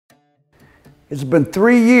It's been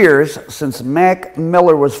 3 years since Mac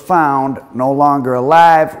Miller was found no longer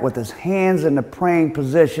alive with his hands in the praying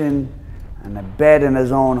position on the bed in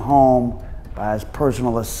his own home by his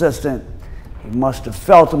personal assistant. He must have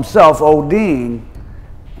felt himself ODing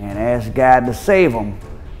and asked God to save him.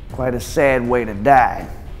 Quite a sad way to die.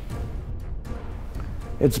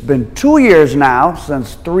 It's been 2 years now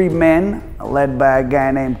since 3 men, led by a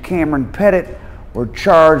guy named Cameron Pettit, were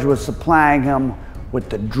charged with supplying him with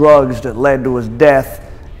the drugs that led to his death.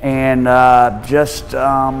 And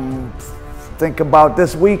think about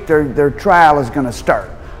this week, their trial is going to start.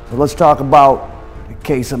 So let's talk about the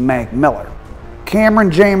case of Mac Miller. Cameron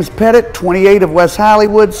James Pettit, 28, of West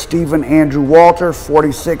Hollywood. Stephen Andrew Walter,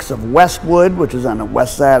 46, of Westwood, which is on the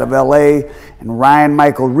west side of LA. And Ryan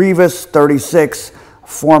Michael Reavis, 36,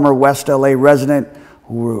 former West LA resident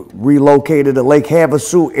who relocated to Lake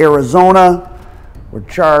Havasu, Arizona, were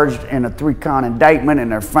charged in a 3-count indictment, and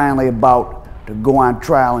they're finally about to go on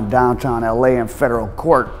trial in downtown LA in federal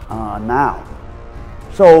court now.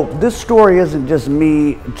 So this story isn't just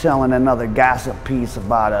me telling another gossip piece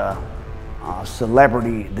about a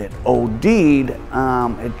celebrity that OD'd.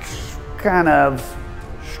 It's kind of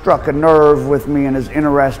struck a nerve with me and is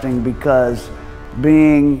interesting because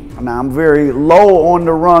now I'm very low on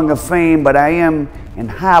the rung of fame, but I am in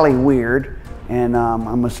HOLLYWEIRD, and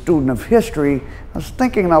I'm a student of history. I was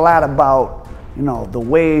thinking a lot about, the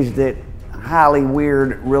ways that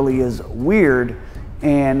HOLLYWEIRD really is weird,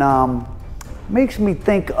 and makes me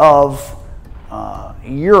think of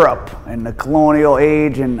Europe in the colonial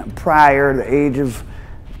age and prior, the age of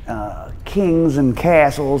kings and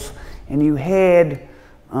castles, and you had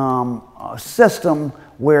a system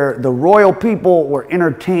where the royal people were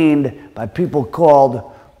entertained by people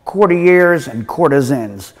called courtiers and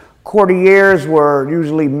courtesans. Courtiers were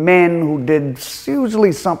usually men who did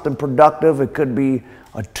usually something productive. It could be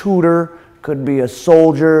a tutor, could be a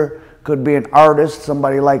soldier, could be an artist.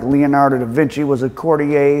 Somebody like Leonardo da Vinci was a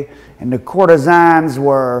courtier. And the courtesans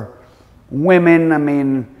were women. I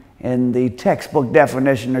mean, in the textbook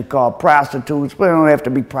definition, they're called prostitutes, but they don't have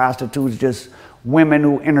to be prostitutes, just women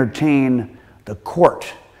who entertain the court.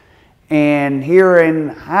 And here in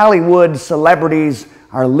Hollywood, celebrities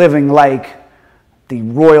are living like the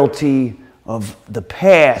royalty of the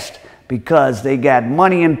past because they got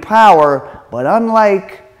money and power, but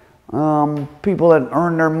unlike people that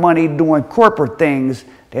earn their money doing corporate things,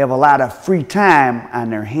 they have a lot of free time on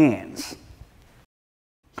their hands.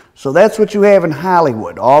 So that's what you have in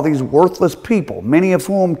Hollywood, all these worthless people, many of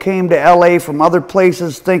whom came to LA from other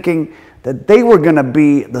places thinking that they were going to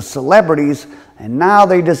be the celebrities, and now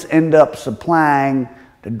they just end up supplying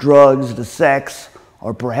the drugs, the sex,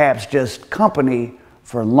 or perhaps just company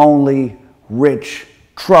for lonely, rich,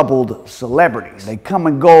 troubled celebrities. They come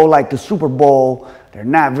and go like the Super Bowl. They're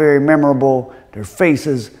not very memorable. Their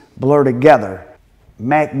faces blur together.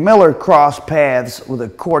 Mac Miller crossed paths with a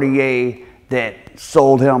courtier that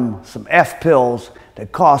sold him some F-pills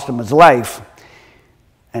that cost him his life.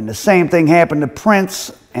 And the same thing happened to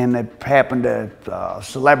Prince, and it happened to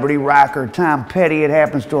celebrity rocker Tom Petty. It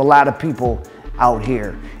happens to a lot of people out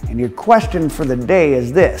here. And your question for the day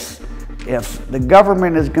is this: if the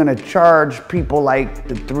government is going to charge people like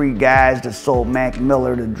the 3 guys that sold Mac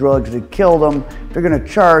Miller the drugs that killed him, they're going to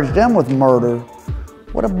charge them with murder,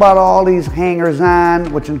 what about all these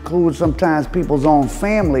hangers-on, which includes sometimes people's own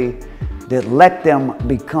family, that let them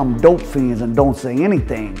become dope fiends and don't say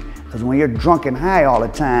anything? Because when you're drunk and high all the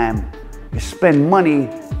time, you spend money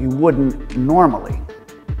you wouldn't normally.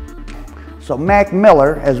 So Mac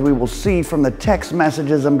Miller, as we will see from the text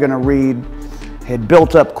messages I'm going to read, had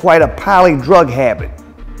built up quite a poly-drug habit.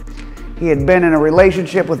 He had been in a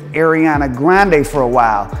relationship with Ariana Grande for a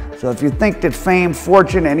while. So if you think that fame,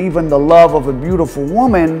 fortune, and even the love of a beautiful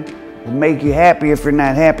woman will make you happy if you're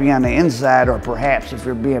not happy on the inside, or perhaps if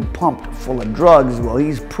you're being pumped full of drugs, well,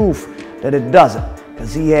 he's proof that it doesn't,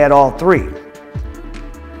 because he had all 3.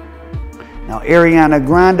 Now, Ariana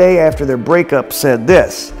Grande, after their breakup, said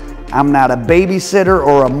this: "I'm not a babysitter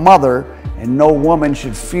or a mother, and no woman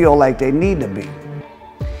should feel like they need to be.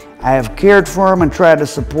 I have cared for him and tried to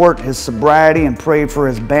support his sobriety and prayed for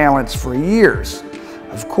his balance for years.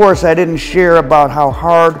 Of course, I didn't share about how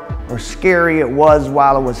hard or scary it was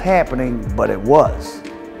while it was happening, but it was."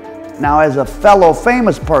 Now, as a fellow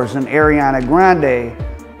famous person, Ariana Grande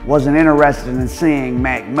wasn't interested in seeing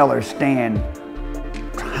Mac Miller stand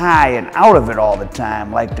high and out of it all the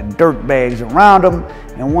time, like the dirtbags around him.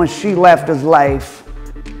 And once she left his life,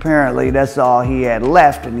 apparently that's all he had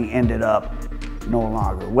left, and he ended up no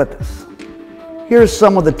longer with us. Here's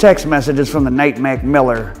some of the text messages from the night Mac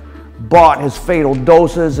Miller bought his fatal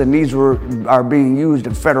doses, and these are being used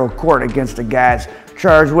in federal court against the guys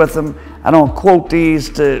charged with them. I don't quote these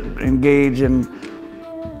to engage in,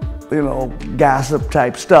 you know, gossip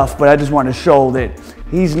type stuff, but I just want to show that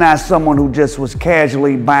he's not someone who just was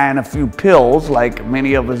casually buying a few pills like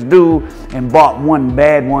many of us do and bought one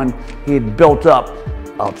bad one. He had built up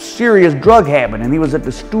a serious drug habit, and he was at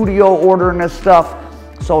the studio ordering this stuff,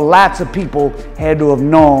 so lots of people had to have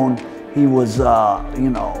known he was, you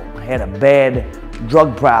know, had a bad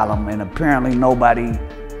drug problem, and apparently nobody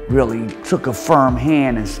really took a firm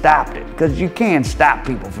hand and stopped it, because you can stop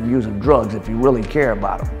people from using drugs if you really care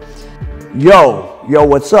about them. Yo,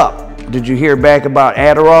 what's up? Did you hear back about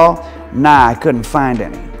Adderall? Nah, I couldn't find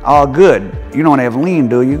any. All good. You don't have lean,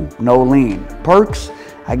 do you? No lean. Perks?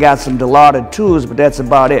 I got some Dilaudid 2s, but that's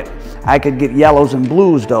about it. I could get yellows and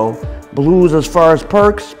blues though. Blues as far as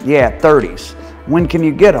perks? Yeah, 30s. When can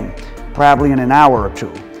you get them? Probably in an hour or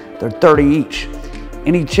two. They're 30 each.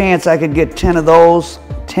 Any chance I could get 10 of those,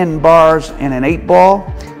 10 bars and an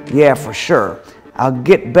 8-ball? Yeah, for sure. I'll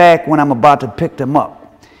get back when I'm about to pick them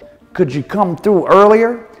up. Could you come through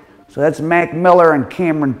earlier? So that's Mac Miller and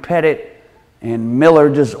Cameron Pettit, and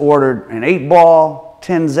Miller just ordered an 8-ball,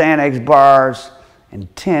 10 Xanax bars,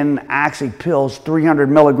 and 10 oxy pills, 300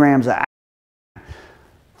 milligrams of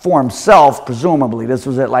for himself, presumably. This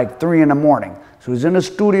was at like 3 in the morning. So he's in the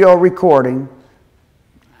studio recording.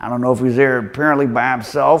 I don't know if he's there apparently by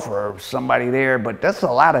himself or somebody there, but that's a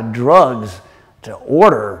lot of drugs to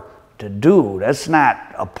order to do. That's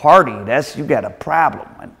not a party. That's, you got a problem.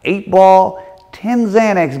 An 8-ball, 10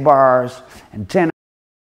 Xanax bars, and 10.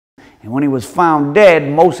 And when he was found dead,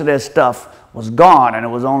 most of that stuff was gone, and it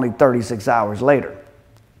was only 36 hours later.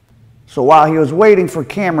 So while he was waiting for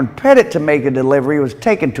Cameron Pettit to make a delivery, it was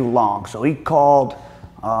taking too long. So he called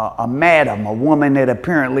a madam, a woman that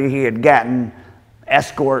apparently he had gotten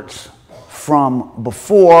escorts from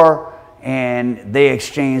before, and they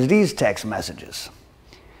exchanged these text messages.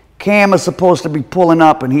 Cam is supposed to be pulling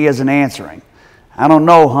up and he isn't answering. I don't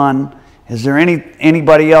know, hun. Is there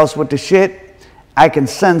anybody else with the shit? I can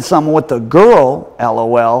send someone with the girl,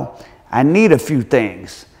 LOL. I need a few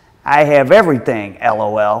things. I have everything,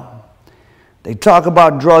 LOL. They talk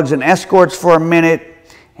about drugs and escorts for a minute,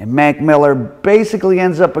 and Mac Miller basically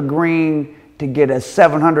ends up agreeing to get a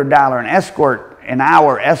 $700 an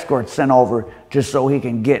hour escort sent over just so he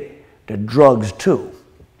can get the drugs too.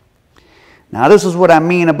 Now this is what I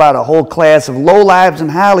mean about a whole class of lowlives in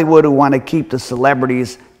Hollywood who want to keep the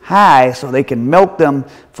celebrities high so they can milk them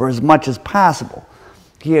for as much as possible.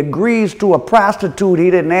 He agrees to a prostitute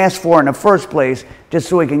he didn't ask for in the first place just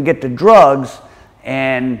so he can get the drugs,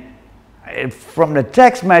 and from the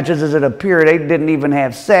text messages it appeared they didn't even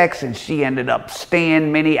have sex, and she ended up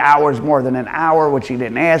staying many hours, more than an hour, which he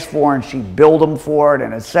didn't ask for, and she billed him for it,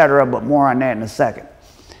 and etc. But more on that in a second.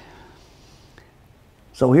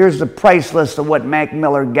 So here's the price list of what Mac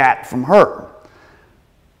Miller got from her.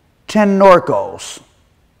 10 Norcos,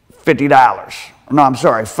 $50. No, I'm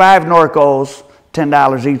sorry, 5 Norcos,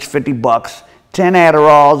 $10 each, 50 bucks. 10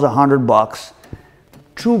 Adderalls, $100.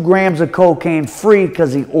 2 grams of cocaine free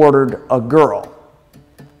because he ordered a girl.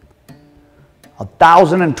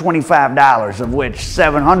 $1,025, of which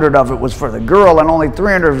 $700 of it was for the girl and only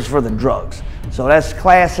 $300 was for the drugs. So that's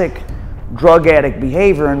classic drug addict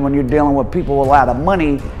behavior, and when you're dealing with people with a lot of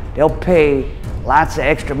money, they'll pay lots of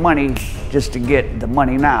extra money just to get the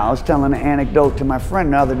money now. I was telling an anecdote to my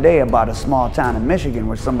friend the other day about a small town in Michigan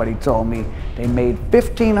where somebody told me they made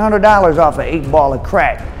 $1,500 off an 8-ball of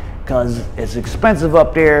crack because it's expensive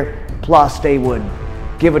up there, plus they would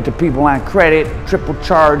give it to people on credit, triple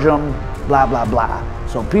charge them, blah, blah, blah.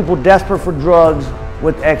 So people desperate for drugs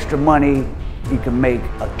with extra money, you can make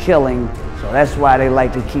a killing. So that's why they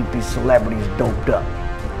like to keep these celebrities doped up.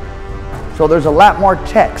 So there's a lot more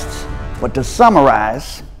texts, but to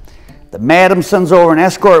summarize, the madam sends over an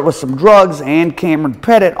escort with some drugs, and Cameron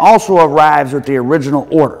Pettit also arrives with the original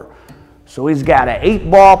order. So he's got an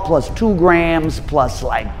 8-ball plus 2 grams plus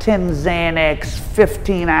like 10 Xanax,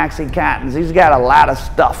 15 Oxycontins. He's got a lot of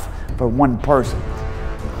stuff for one person.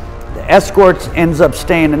 The escort ends up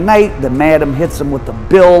staying the night. The madam hits him with a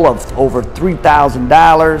bill of over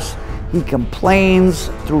 $3,000. He complains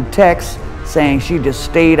through text saying she just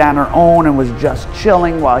stayed on her own and was just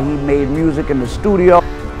chilling while he made music in the studio.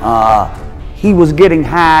 He was getting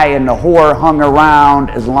high and the whore hung around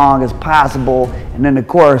as long as possible. And then of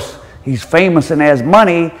course, he's famous and has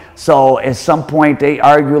money, so at some point they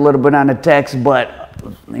argue a little bit on the text, but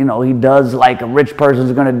you know, he does like a rich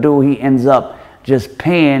person's gonna do. He ends up just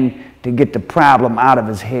paying to get the problem out of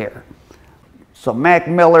his hair. So Mac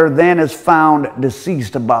Miller then is found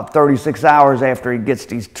deceased about 36 hours after he gets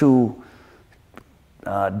these two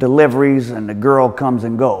deliveries, and the girl comes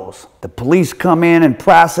and goes. The police come in and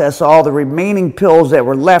process all the remaining pills that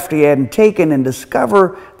were left he hadn't taken and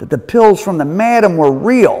discover that the pills from the madam were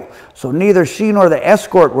real. So neither she nor the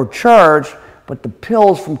escort were charged, but the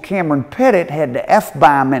pills from Cameron Pettit had the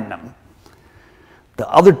F-bomb in them. The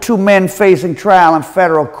other two men facing trial in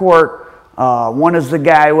federal court, one is the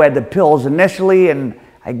guy who had the pills initially, and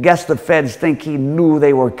I guess the feds think he knew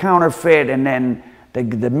they were counterfeit, and then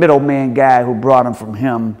the middleman guy who brought them from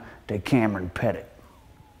him to Cameron Pettit.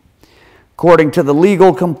 According to the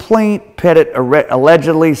legal complaint, Pettit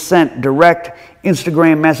allegedly sent direct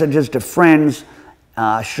Instagram messages to friends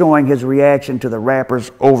showing his reaction to the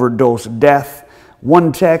rapper's overdose death.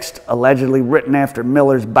 One text, allegedly written after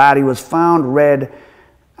Miller's body was found, read,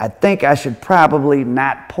 "I think I should probably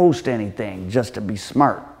not post anything just to be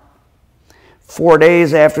smart." 4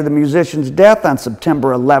 days after the musician's death, on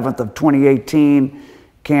September 11th of 2018,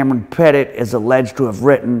 Cameron Pettit is alleged to have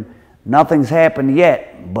written, "Nothing's happened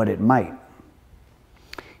yet, but it might."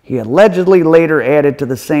 He allegedly later added to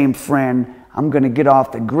the same friend, "I'm going to get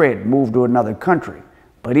off the grid, move to another country,"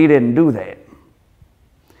 but he didn't do that.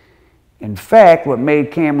 In fact, what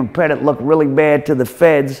made Cameron Pettit look really bad to the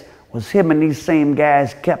feds was him and these same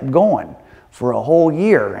guys kept going for a whole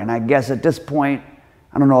year, and I guess at this point,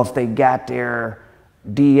 I don't know if they got their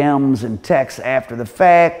DMs and texts after the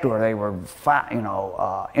fact, or they were,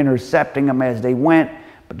 intercepting them as they went.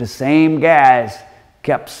 But the same guys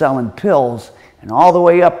kept selling pills, and all the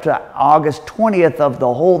way up to August 20th of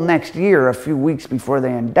the whole next year, a few weeks before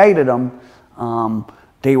they indicted them,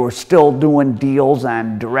 they were still doing deals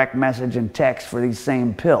on direct message and text for these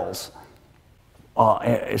same pills.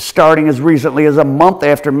 Starting as recently as a month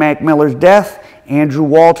after Mac Miller's death, Andrew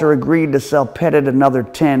Walter agreed to sell Pettit another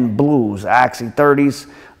 10 blues, Oxy 30s,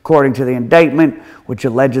 according to the indictment, which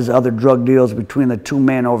alleges other drug deals between the two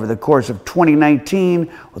men over the course of 2019,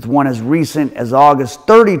 with one as recent as August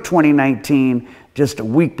 30, 2019, just a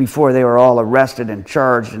week before they were all arrested and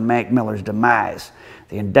charged in Mac Miller's demise.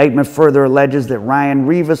 The indictment further alleges that Ryan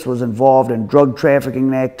Reavis was involved in drug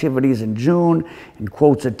trafficking activities in June and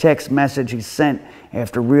quotes a text message he sent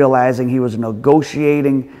after realizing he was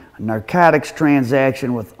negotiating a narcotics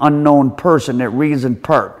transaction with unknown person that reads in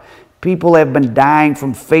part, "People have been dying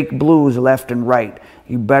from fake blues left and right.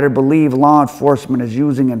 You better believe law enforcement is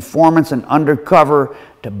using informants and undercover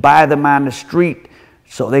to buy them on the street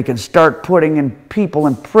so they can start putting people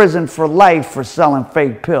in prison for life for selling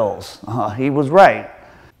fake pills." He was right.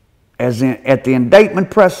 At the indictment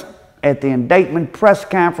press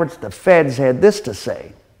conference, the feds had this to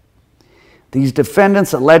say: "These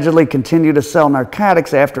defendants allegedly continue to sell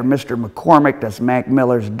narcotics after Mr. McCormick, that's Mac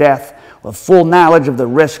Miller's death, with full knowledge of the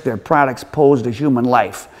risk their products pose to human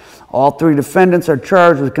life. All three defendants are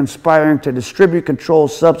charged with conspiring to distribute controlled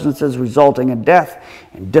substances resulting in death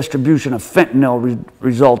and distribution of fentanyl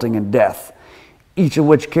resulting in death, each of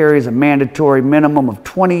which carries a mandatory minimum of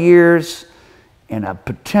 20 years and a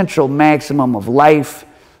potential maximum of life."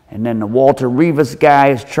 And then the Walter Reavis guy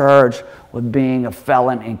is charged with being a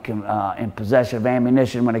felon in possession of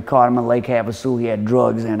ammunition. When they caught him in Lake Havasu, he had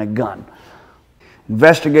drugs and a gun.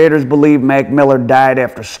 Investigators believe Mac Miller died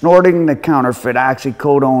after snorting the counterfeit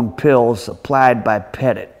oxycodone pills supplied by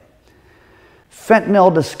Pettit.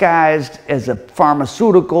 Fentanyl disguised as a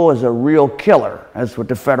pharmaceutical is a real killer. That's what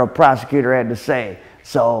the federal prosecutor had to say.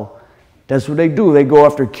 So that's what they do. They go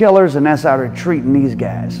after killers, and that's how they're treating these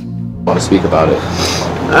guys. Want to speak about it?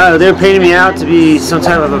 They're painting me out to be some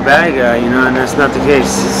type of a bad guy, and that's not the case.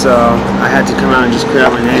 So I had to come out and just clear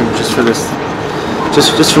out my name just for this,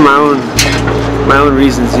 just for my own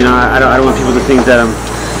reasons. I don't want people to think that I'm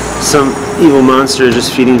some evil monster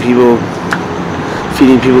just feeding people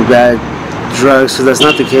bad drugs. So that's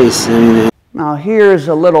not the case. Now here's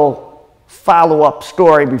a little follow-up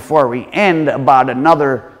story before we end about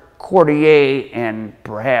another courtier and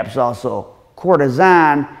perhaps also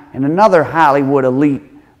courtesan and another Hollywood elite,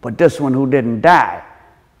 but this one who didn't die.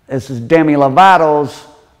 This is Demi Lovato's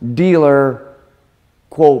dealer,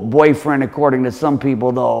 quote, boyfriend, according to some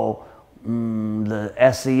people, though the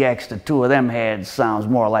SEX the two of them had sounds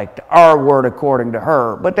more like the R word according to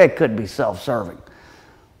her, but that could be self-serving.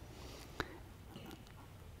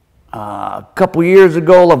 A couple years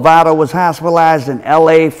ago, Lovato was hospitalized in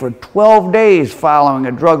LA for 12 days following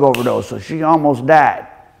a drug overdose, so she almost died.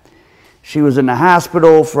 She was in the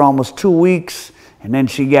hospital for almost 2 weeks, and then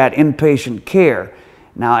she got inpatient care.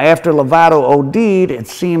 Now, after Lovato OD'd, it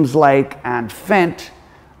seems like on Fent,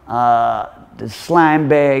 the slime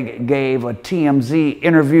bag gave a TMZ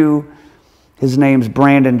interview. His name's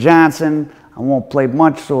Brandon Johnson. I won't play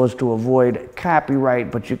much so as to avoid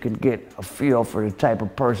copyright, but you can get a feel for the type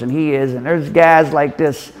of person he is. And there's guys like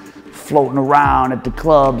this floating around at the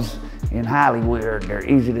clubs in Hollywood. They're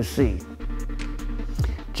easy to see.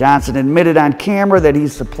 Johnson admitted on camera that he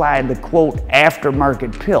supplied the, quote,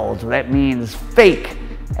 aftermarket pills. So that means fake.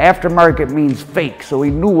 Aftermarket means fake. So he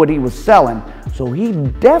knew what he was selling. So he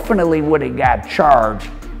definitely would have got charged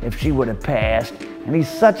if she would have passed. And he's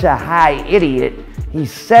such a high idiot, he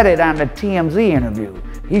said it on the TMZ interview.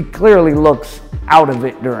 He clearly looks out of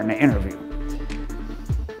it during the interview.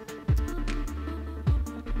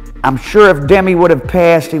 I'm sure if Demi would have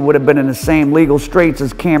passed, he would have been in the same legal straits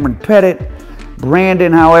as Cameron Pettit.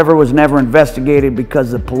 Brandon, however, was never investigated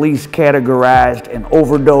because the police categorized an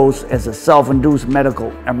overdose as a self-induced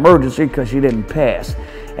medical emergency because she didn't pass.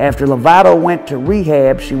 After Lovato went to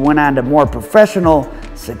rehab, she went on to more professional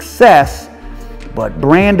success, but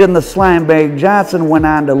Brandon the Slimebag Johnson went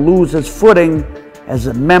on to lose his footing as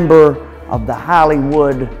a member of the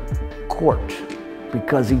Hollywood court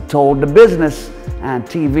because he told the business on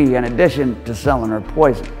TV in addition to selling her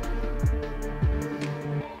poison.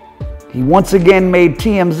 He once again made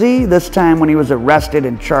TMZ, this time when he was arrested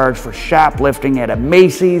and charged for shoplifting at a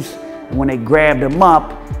Macy's. And when they grabbed him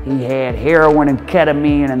up, he had heroin and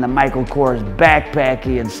ketamine in the Michael Kors backpack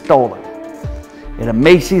he had stolen. At a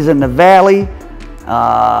Macy's in the Valley,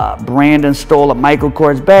 Brandon stole a Michael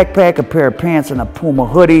Kors backpack, a pair of pants, and a Puma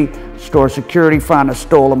hoodie. Store security found the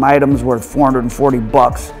stolen items worth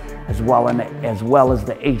 $440, as well as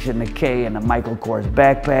the H and the K in the Michael Kors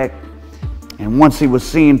backpack. And once he was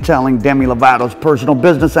seen telling Demi Lovato's personal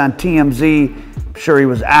business on TMZ, I'm sure he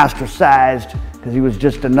was ostracized because he was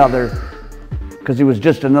just another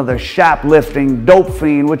shoplifting dope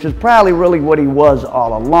fiend, which is probably really what he was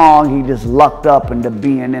all along. He just lucked up into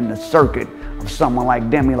being in the circuit of someone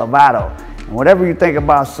like Demi Lovato. And whatever you think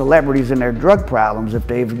about celebrities and their drug problems, if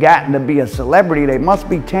they've gotten to be a celebrity, they must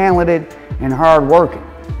be talented and hardworking,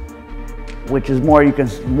 which is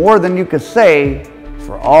more than you could say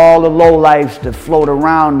for all the lowlifes that float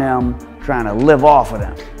around them trying to live off of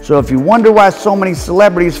them. So if you wonder why so many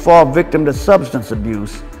celebrities fall victim to substance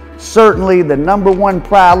abuse, certainly the number one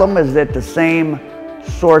problem is that the same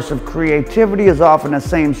source of creativity is often the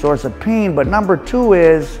same source of pain. But number two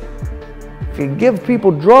is, if you give people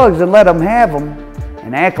drugs and let them have them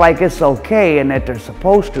and act like it's okay and that they're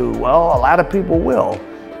supposed to, well, a lot of people will.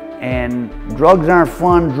 And drugs aren't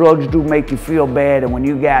fun. Drugs do make you feel bad. And when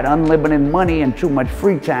you got unlimited money and too much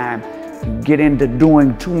free time, you get into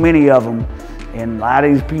doing too many of them. And a lot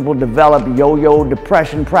of these people develop yo-yo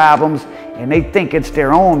depression problems, and they think it's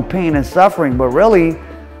their own pain and suffering, but really,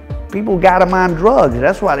 people got them on drugs.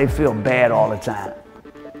 That's why they feel bad all the time.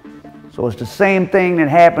 So it's the same thing that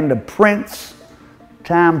happened to Prince,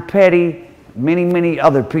 Tom Petty, many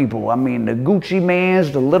other people. I mean, the Gucci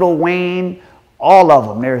Mans, the Lil Wayne, all of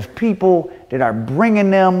them. There's people that are bringing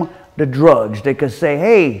them the drugs. They could say,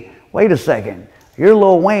 hey, wait a second, you're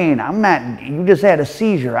Lil Wayne, you just had a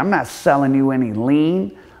seizure, I'm not selling you any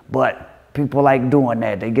lean. But people like doing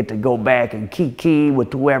that. They get to go back and kiki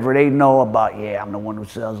with whoever they know about, yeah, I'm the one who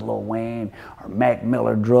sells Lil Wayne or Mac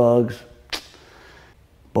Miller drugs.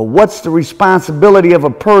 But what's the responsibility of a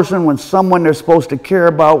person when someone they're supposed to care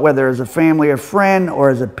about, whether as a family or friend or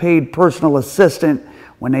as a paid personal assistant,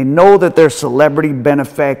 when they know that their celebrity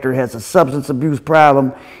benefactor has a substance abuse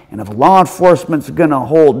problem, and if law enforcement's gonna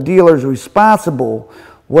hold dealers responsible,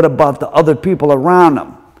 what about the other people around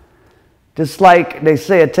them? Just like they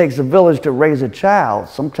say it takes a village to raise a child,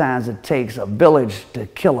 sometimes it takes a village to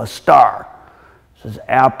kill a star. This is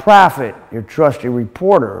Al Prophet, your trusty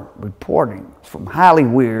reporter, reporting from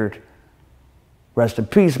HOLLYWEIRD. Rest in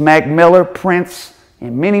peace, Mac Miller, Prince,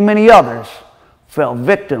 and many others fell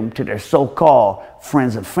victim to their so-called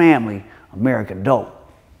friends and family, American dope.